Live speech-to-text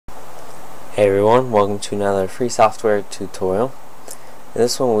Hey everyone, welcome to another free software tutorial. In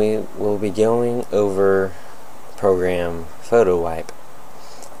this one we will be going over program PhotoWipe.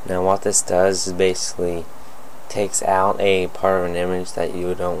 Now what this does is basically takes out a part of an image that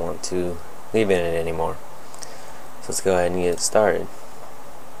you don't want to leave in it anymore. So let's go ahead and get started.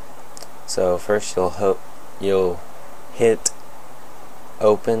 So first you'll hit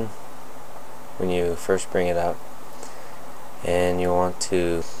open when you first bring it up, and you'll want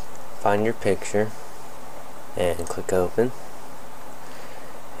to find your picture and click open.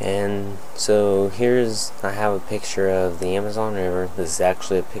 And so I have a picture of the Amazon River. This is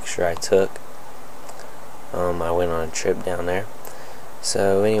actually a picture I took. I went on a trip down there.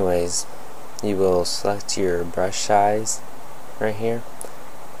 So anyways, you will select your brush size right here,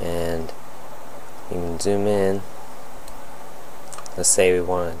 and you can zoom in. Let's say we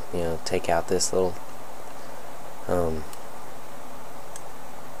want to take out this little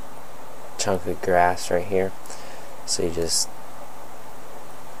chunk of grass right here. So you just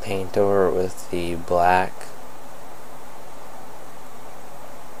paint over it with the black,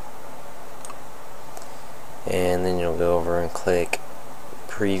 and then you'll go over and click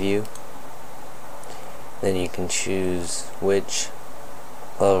preview. Then you can choose which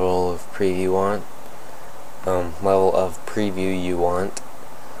level of preview you want. I'm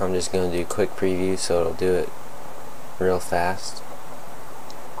just going to do quick preview, so it'll do it real fast.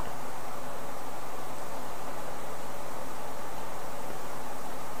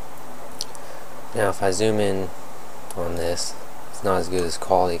 Now if I zoom in on this, it's not as good as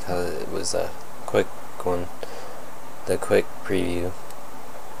quality because it was a quick one, the quick preview.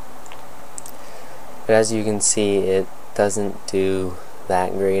 But as you can see, it doesn't do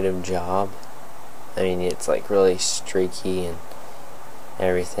that great of a job. I mean, it's like really streaky and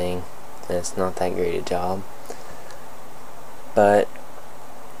everything, and it's not that great a job. But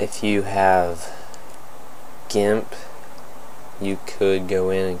if you have GIMP, you could go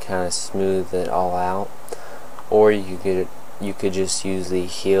in and kind of smooth it all out, or you could just use the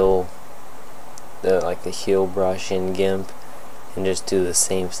heal brush in GIMP and just do the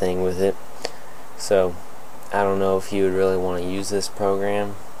same thing with it. So I don't know if you would really want to use this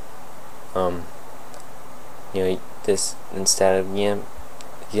program, this instead of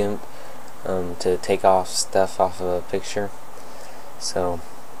GIMP to take off stuff off of a picture. So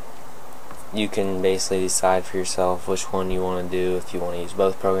you can basically decide for yourself which one you want to do, if you want to use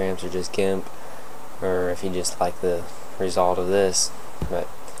both programs or just GIMP, or if you just like the result of this. But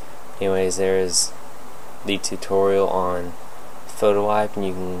anyways, there is the tutorial on PhotoWipe, and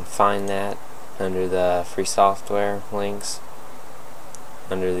you can find that under the free software links,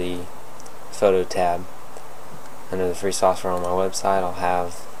 under the photo tab, under the free software on my website. I'll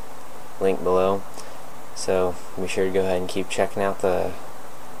have link below, so be sure to go ahead and keep checking out the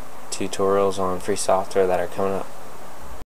tutorials on free software that are coming up.